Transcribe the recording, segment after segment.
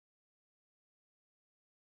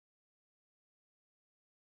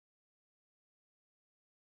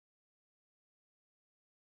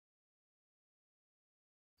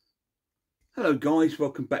Hello guys,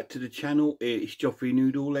 welcome back to the channel. It's Joffrey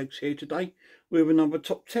Noodle Legs here today with another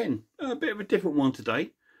top 10. A bit of a different one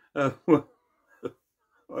today. Well,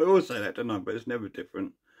 I always say that, don't I? But it's never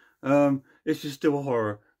different. This is still a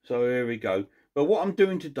horror, so here we go. But what I'm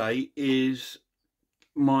doing today is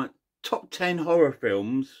my top 10 horror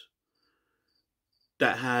films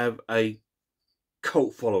that have a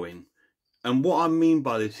cult following. And what I mean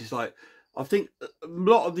by this is like, I think a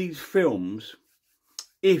lot of these films,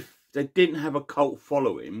 if they didn't have a cult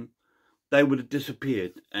following, they would have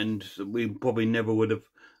disappeared and we probably never would have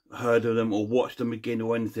heard of them or watched them again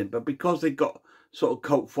or anything. But because they got sort of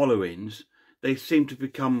cult followings, they seem to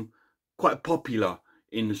become quite popular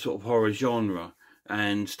in the sort of horror genre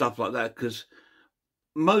and stuff like that, because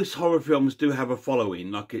most horror films do have a following,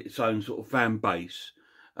 like its own sort of fan base.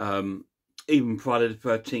 Even Friday the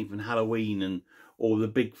 13th and Halloween and all the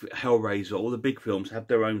big Hellraiser, all the big films have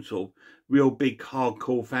their own sort of real big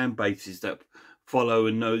hardcore fan bases that follow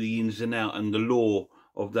and know the ins and out and the lore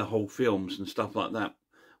of the whole films and stuff like that,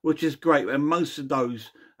 which is great. And most of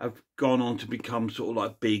those have gone on to become sort of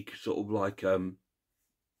like big, sort of like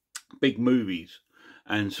big movies,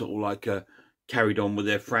 and sort of like carried on with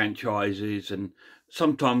their franchises, and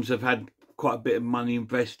sometimes they've had quite a bit of money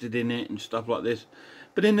invested in it and stuff like this.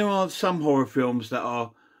 But then there are some horror films that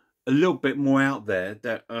are a little bit more out there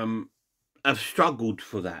that have struggled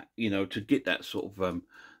for that, you know, to get that sort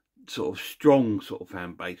of strong sort of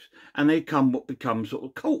fan base, and they come what become sort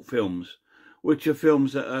of cult films, which are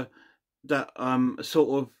films that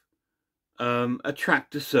sort of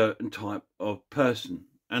attract a certain type of person,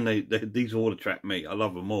 and these all attract me. I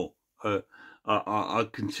love them all. I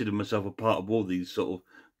consider myself a part of all these sort of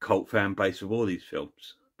cult fan base of all these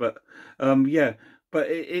films. But yeah, but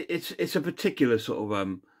it's a particular sort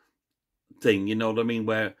of thing, you know what I mean,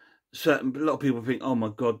 where a lot of people think, oh my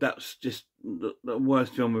god, that's just the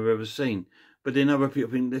worst film I've ever seen. But then other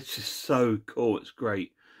people think this is so cool, it's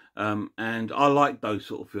great. And I like those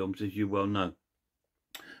sort of films, as you well know.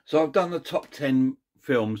 So I've done the top 10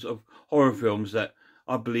 films of horror films that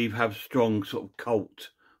I believe have strong sort of cult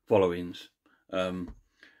followings. So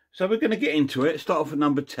we're going to get into it. Start off at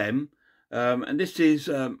number 10. And this is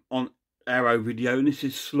on Arrow Video, and this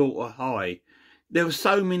is Slaughter High. There were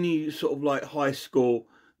so many sort of like high score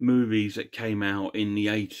movies that came out in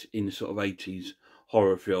the sort of 80s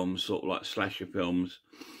horror films, sort of like slasher films.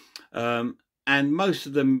 And most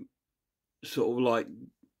of them sort of like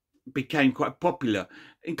became quite popular,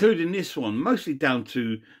 including this one, mostly down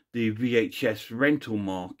to the VHS rental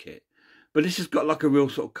market. But this has got like a real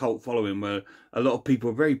sort of cult following where a lot of people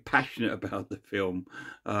are very passionate about the film.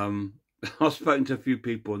 I've spoken to a few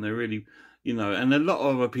people and they're really, you know, and a lot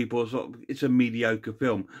of other people, it's a mediocre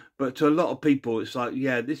film. But to a lot of people, it's like,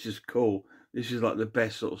 yeah, this is cool. This is like the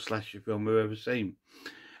best sort of slasher film I've ever seen.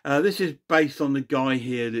 This is based on the guy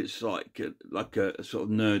here that's like a sort of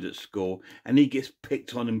nerd at school, and he gets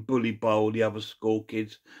picked on and bullied by all the other school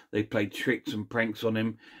kids. They play tricks and pranks on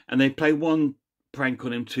him, and they play one prank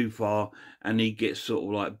on him too far, and he gets sort of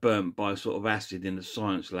like burnt by sort of acid in the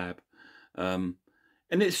science lab. And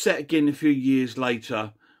it's set again a few years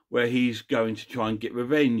later, where he's going to try and get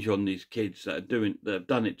revenge on these kids that have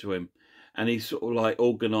done it to him, and he sort of like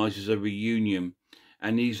organises a reunion,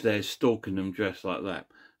 and he's there stalking them dressed like that.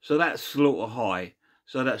 So that's Slaughter High.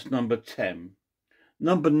 So that's number 10.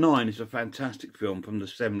 Number 9 is a fantastic film from the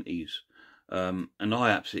 70s, and I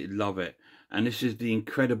absolutely love it. And this is The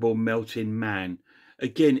Incredible Melting Man.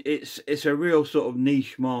 Again, it's a real sort of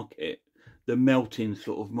niche market, the melting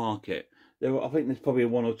sort of market. I think there's probably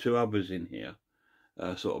one or two others in here,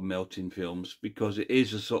 sort of melting films, because it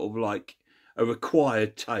is a sort of like a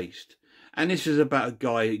required taste. And this is about a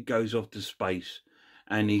guy who goes off to space,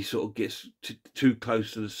 and he sort of gets too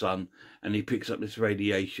close to the sun, and he picks up this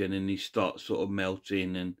radiation, and he starts sort of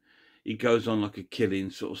melting, and he goes on like a killing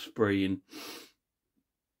sort of spree. And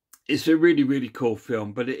it's a really, really cool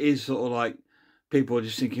film, but it is sort of like people are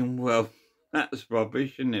just thinking, well, that's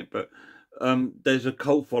rubbish, isn't it? But there's a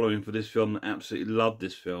cult following for this film that absolutely love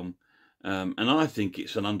this film. And I think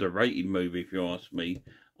it's an underrated movie, if you ask me.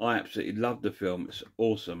 I absolutely love the film. It's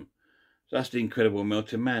awesome. So that's The Incredible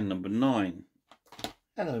Melting Man, number 9.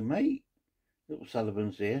 Hello, mate. Little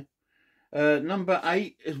Sullivan's here. Number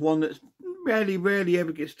 8 is one that rarely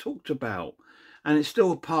ever gets talked about, and it's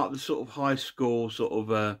still a part of the sort of high school sort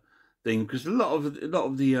of thing, because a lot of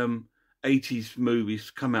the 80s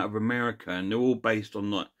movies come out of America, and they're all based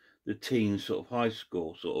on like the teen sort of high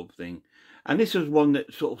school sort of thing. And this was one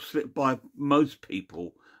that sort of slipped by most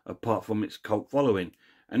people, apart from its cult following.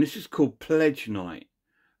 And this is called Pledge Night.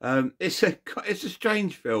 It's a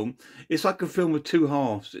strange film. It's like a film of two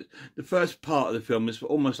halves. The first part of the film is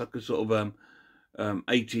almost like a sort of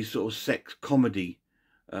 80s sort of sex comedy,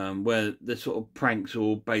 where the sort of pranks are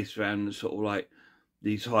all based around the sort of like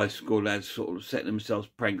these high school lads sort of setting themselves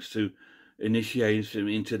pranks to initiate them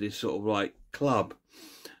into this sort of like club.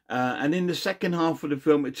 And in the second half of the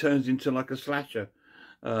film, it turns into like a slasher.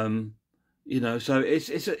 You know, so it's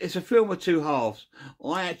a film of two halves.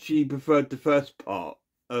 I actually preferred the first part,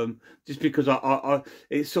 just because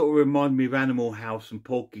it sort of reminded me of Animal House and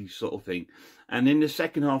Porky sort of thing. And in the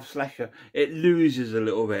second half slasher, it loses a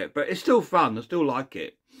little bit, but it's still fun. I still like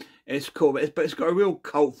it. It's cool, but it's got a real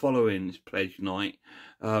cult following, this Pledge Night.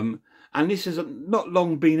 And this has not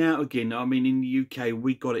long been out again. I mean, in the UK,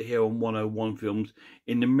 we got it here on 101 Films.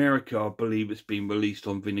 In America, I believe it's been released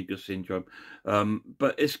on Vinegar Syndrome.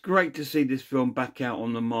 But it's great to see this film back out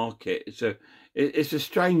on the market. It's a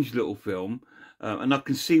strange little film. And I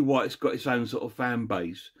can see why it's got its own sort of fan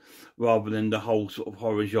base, rather than the whole sort of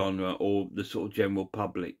horror genre or the sort of general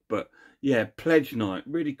public. But yeah, Pledge Night,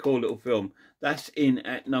 really cool little film. That's in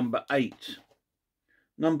at number 8.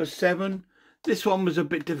 Number 7. This one was a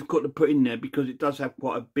bit difficult to put in there because it does have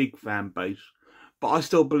quite a big fan base, but I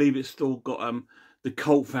still believe it's still got the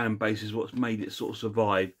cult fan base is what's made it sort of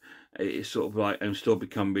survive. It's sort of like and still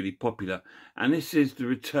become really popular. And this is The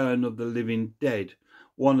Return of the Living Dead,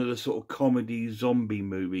 one of the sort of comedy zombie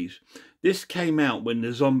movies. This came out when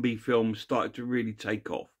the zombie films started to really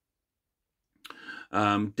take off.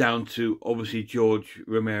 Down to obviously George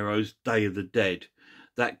Romero's Day of the Dead.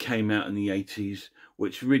 That came out in the 80s,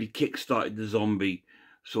 which really kick-started the zombie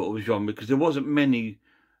sort of genre, because there wasn't many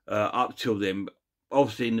up till then.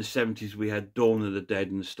 Obviously in the 70s we had Dawn of the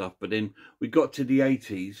Dead and stuff, but then we got to the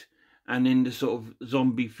 80s, and then the sort of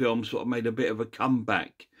zombie film sort of made a bit of a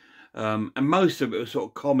comeback. And most of it was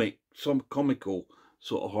sort of some comical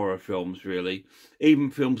sort of horror films, really.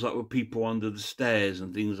 Even films like With People Under the Stairs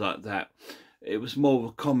and things like that. It was more of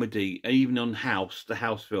a comedy. And even on House, the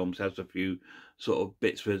House films has a few sort of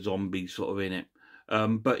bits with zombies sort of in it.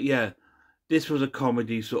 But yeah, this was a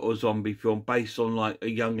comedy sort of zombie film based on like a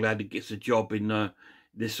young lad who gets a job in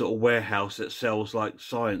this sort of warehouse that sells like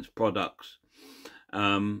science products.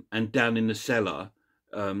 And down in the cellar,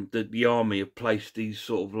 the army have placed these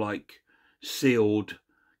sort of like sealed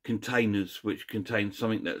containers which contain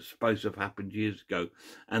something that's supposed to have happened years ago,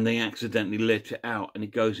 and they accidentally let it out and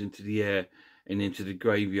it goes into the air and into the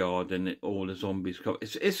graveyard, and all the zombies come.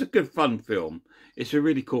 It's a good fun film. It's a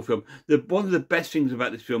really cool film. One of the best things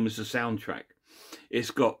about this film is the soundtrack.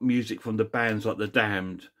 It's got music from the bands like The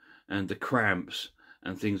Damned and The Cramps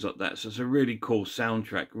and things like that. So it's a really cool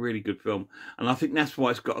soundtrack, really good film. And I think that's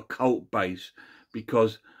why it's got a cult base,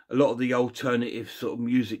 because a lot of the alternative sort of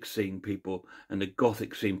music scene people and the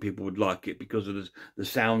gothic scene people would like it because of the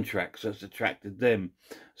soundtracks that's attracted them.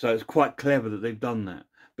 So it's quite clever that they've done that.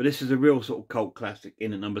 But this is a real sort of cult classic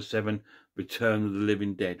in at number 7, Return of the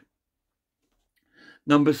Living Dead.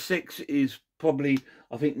 Number 6 is probably,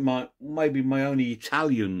 I think, maybe my only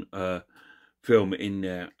Italian film in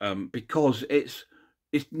there, because it's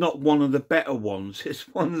not one of the better ones. It's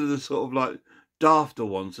one of the sort of like dafter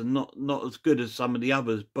ones, and not as good as some of the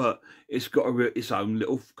others, but it's got its own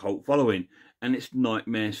little cult following, and it's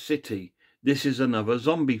Nightmare City. This is another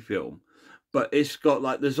zombie film, but it's got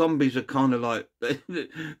like, the zombies are kind of like,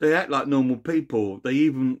 they act like normal people. They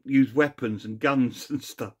even use weapons and guns and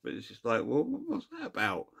stuff. It's just like, well, what's that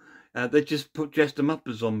about? They just dressed them up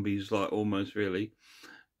as zombies, like, almost, really.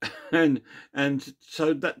 and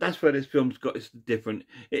so that's where this film's got its different.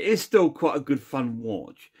 It is still quite a good fun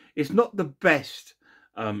watch. It's not the best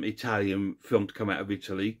Italian film to come out of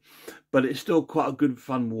Italy, but it's still quite a good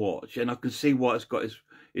fun watch, and I can see why it's got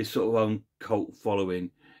its sort of own cult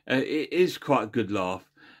following. It is quite a good laugh,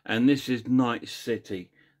 and this is Night City.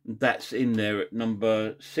 That's in there at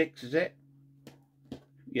number 6, is it?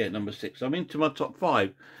 Yeah, number 6. I'm into my top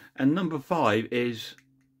 5, and number 5 is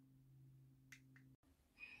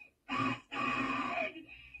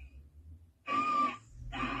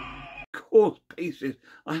Course Pieces.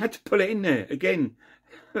 I had to put it in there again.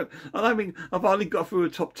 I don't think I've hardly got through a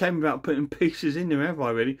top 10 without putting Pieces in there, have I,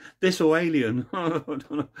 really? This or Alien? I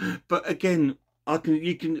don't know. But again,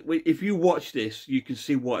 if you watch this, you can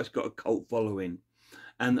see why it's got a cult following.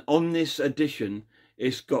 And on this edition,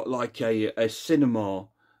 it's got like a cinema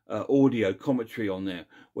audio commentary on there,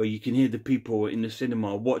 where you can hear the people in the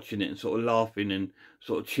cinema watching it and sort of laughing and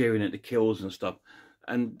sort of cheering at the kills and stuff.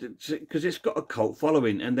 And because it's got a cult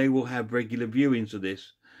following, and they will have regular viewings of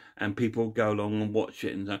this, and people go along and watch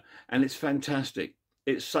it, and it's fantastic.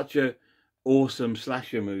 It's such a awesome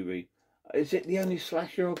slasher movie. Is it the only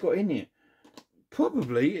slasher I've got in here?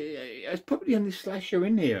 Probably, it's probably the only slasher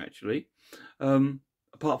in here actually,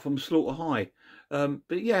 apart from Slaughter High.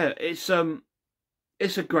 But yeah, it's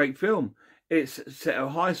a great film. It's set at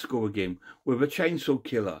high school again with a chainsaw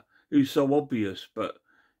killer who's so obvious, but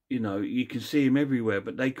you know you can see him everywhere,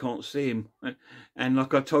 but they can't see him. And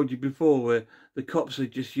like I told you before, where the cops are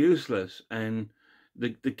just useless, and the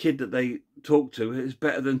kid that they talk to is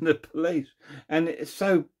better than the police, and it's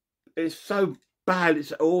so bad.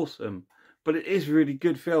 It's awesome, but it is a really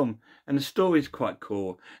good film, and the story's quite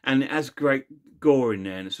cool, and it has great gore in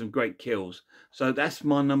there and some great kills. So that's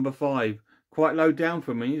my number 5. Quite low down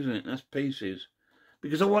for me, isn't it? That's Pieces.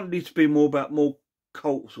 Because I wanted these to be more about more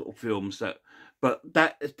cult sort of films, but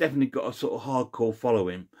that has definitely got a sort of hardcore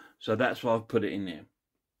following. So that's why I've put it in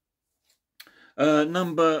there.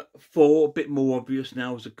 Number 4, a bit more obvious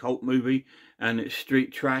now, is a cult movie, and it's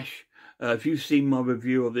Street Trash. If you've seen my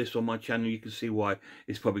review of this on my channel, you can see why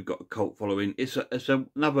it's probably got a cult following. It's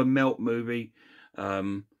another melt movie.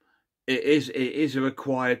 It is a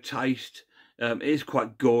acquired taste. It is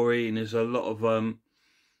quite gory, and there's a lot of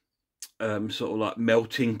sort of like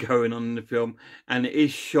melting going on in the film, and it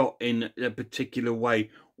is shot in a particular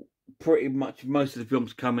way. Pretty much most of the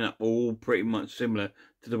films coming up are all pretty much similar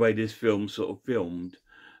to the way this film sort of filmed.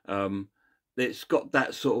 It's got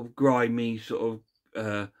that sort of grimy sort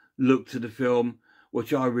of look to the film,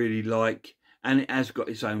 which I really like, and it has got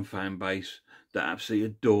its own fan base that absolutely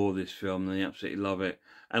adore this film, and they absolutely love it,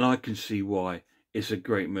 and I can see why. It's a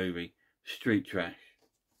great movie. Street Trash.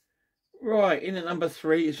 Right, in at number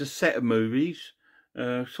 3 is a set of movies,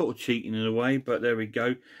 sort of cheating in a way, but there we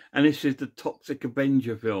go. And this is the Toxic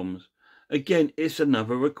Avenger films. Again, it's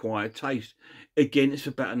another acquired taste. Again, it's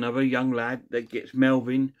about another young lad that gets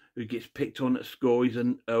Melvin, who gets picked on at school. He's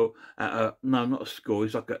no, not a school.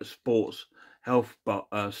 He's like at a sports health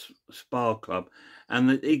spa club,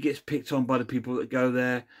 and he gets picked on by the people that go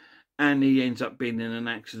there, and he ends up being in an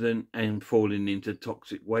accident and falling into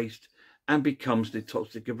toxic waste, and becomes the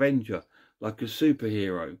Toxic Avenger, like a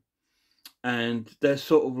superhero. And they're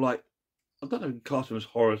sort of like, I don't know if you class them as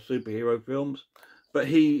horror superhero films, but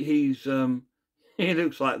he's he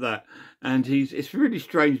looks like that, and it's really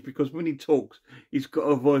strange because when he talks, he's got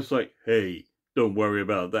a voice like, "Hey, don't worry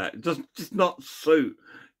about that." It doesn't just not suit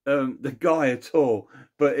the guy at all,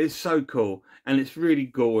 but it's so cool, and it's really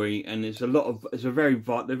gory, and they're very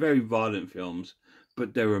violent films,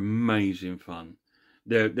 but they're amazing fun.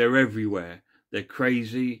 They're everywhere. They're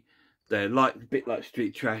crazy. They're like a bit like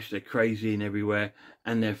Street Trash. They're crazy and everywhere,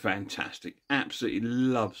 and they're fantastic. Absolutely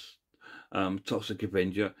loves Toxic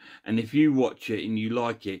Avenger, and if you watch it and you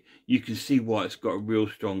like it, you can see why it's got a real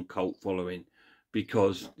strong cult following,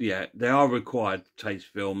 because yeah, they are required taste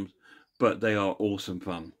films, but they are awesome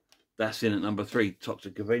fun. That's in at number 3,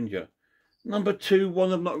 Toxic Avenger. Number 2,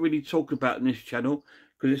 one I've not really talked about in this channel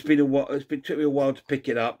because it's been a while. Took me a while to pick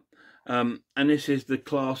it up, and this is The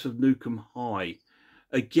Class of Nukem High.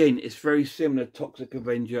 Again, it's very similar to Toxic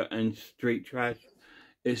Avenger and Street Trash.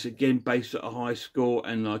 It's again based at a high school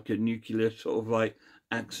and like a nuclear sort of like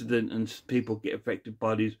accident, and people get affected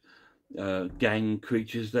by these gang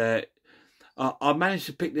creatures there. I managed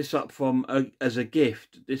to pick this up as a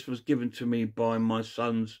gift. This was given to me by my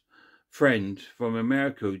son's friend from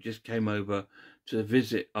America who just came over to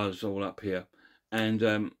visit us all up here,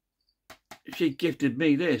 and she gifted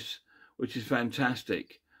me this, which is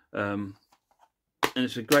fantastic. And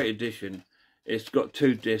it's a great edition. It's got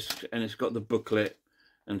 2 discs, and it's got the booklet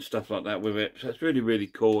and stuff like that with it. So it's really, really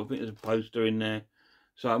cool. I think there's a poster in there.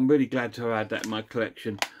 So I'm really glad to add that in my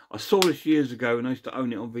collection. I saw this years ago, and I used to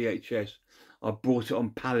own it on VHS. I bought it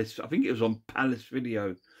on Palace. I think it was on Palace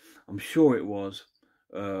Video. I'm sure it was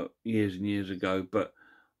years and years ago. But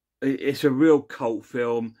it's a real cult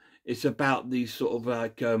film. It's about these sort of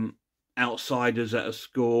like outsiders at a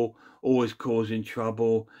school, always causing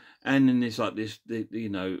trouble. And then there's like this, you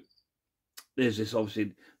know, there's this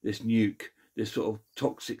obviously this nuke, this sort of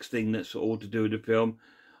toxic thing that's all to do with the film.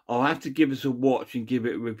 I'll have to give this a watch and give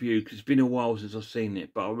it a review because it's been a while since I've seen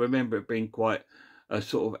it, but I remember it being quite a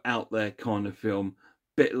sort of out there kind of film,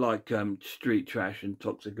 bit like Street Trash and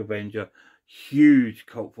Toxic Avenger. Huge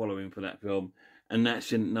cult following for that film, and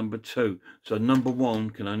that's in number 2. So number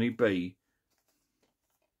 1 can only be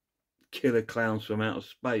Killer Clowns from Outer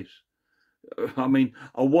Space. I mean,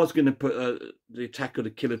 I was going to put the Attack of the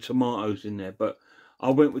Killer Tomatoes in there, but I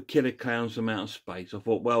went with Killer Clowns from Outer Space. I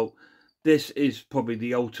thought, well, this is probably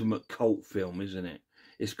the ultimate cult film, isn't it?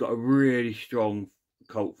 It's got a really strong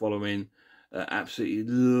cult following.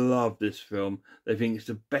 Absolutely love this film. They think it's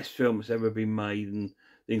the best film that's ever been made, and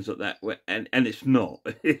things like that. And it's not.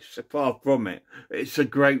 It's far from it. It's a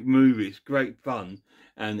great movie. It's great fun,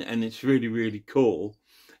 and it's really, really cool.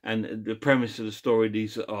 And the premise of the story: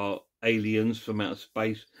 these are aliens from outer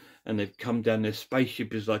space, and they've come down. Their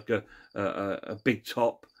spaceship is like a big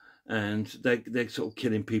top, and they're sort of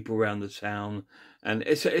killing people around the town. And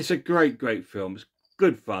it's a great film. It's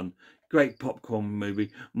good fun. Great popcorn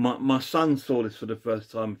movie. My son saw this for the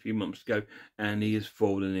first time a few months ago, and he has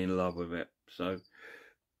fallen in love with it. So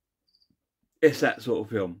it's that sort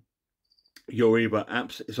of film.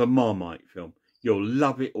 It's a Marmite film. You'll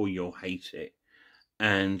love it or you'll hate it.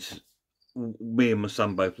 And me and my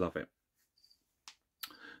son both love it.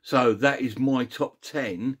 So that is my top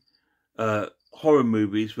 10 horror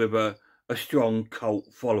movies with a strong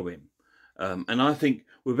cult following. And I think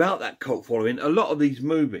without that cult following, a lot of these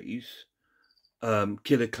movies,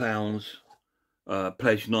 Killer Clowns,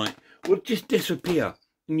 Pleasure Night, would just disappear.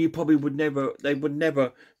 And you probably they would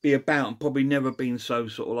never be about, and probably never been so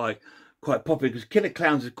sort of like quite popular, because Killer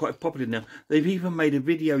Clowns is quite popular now. They've even made a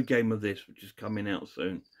video game of this, which is coming out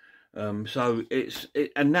soon. So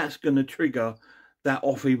and that's going to trigger that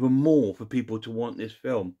off even more for people to want this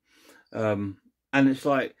film. And it's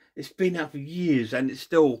like, it's been out for years, and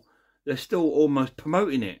they're still almost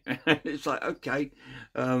promoting it. And it's like, okay.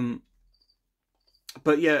 But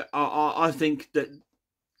yeah, I think that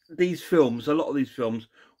these films, a lot of these films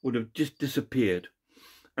would have just disappeared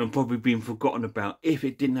and probably been forgotten about if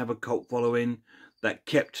it didn't have a cult following that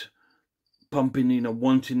kept pumping,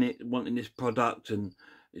 wanting this product. And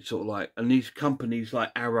it's sort of like, and these companies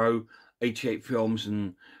like Arrow, 88 Films,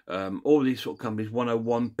 and all these sort of companies,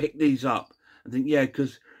 101, pick these up and think, yeah,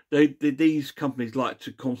 because these companies like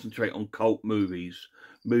to concentrate on cult movies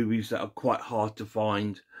that are quite hard to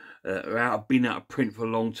find, been out of print for a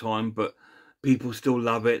long time, but people still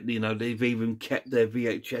love it. They've even kept their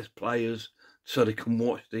VHS players so they can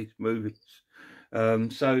watch these movies.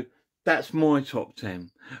 So that's my top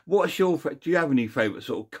 10. What's your? Do you have any favourite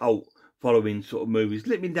sort of cult following sort of movies?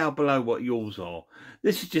 Let me down below what yours are.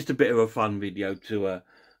 This is just a bit of a fun video to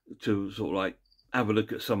sort of like have a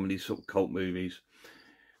look at some of these sort of cult movies.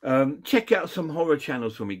 Check out some horror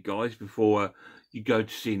channels for me, guys, before you go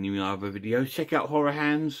to see any other videos. Check out Horror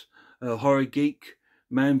Hands, Horror Geek,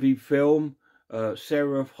 Man v Film,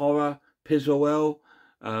 Sarah of Horror, Pizzle,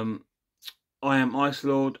 I Am Ice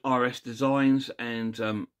Lord, RS Designs,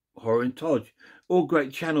 and Horror and Todge. All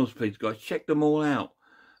great channels, please, guys. Check them all out.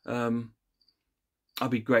 I'll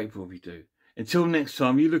be grateful if you do. Until next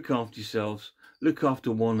time, you look after yourselves, look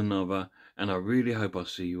after one another, and I really hope I'll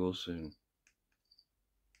see you all soon.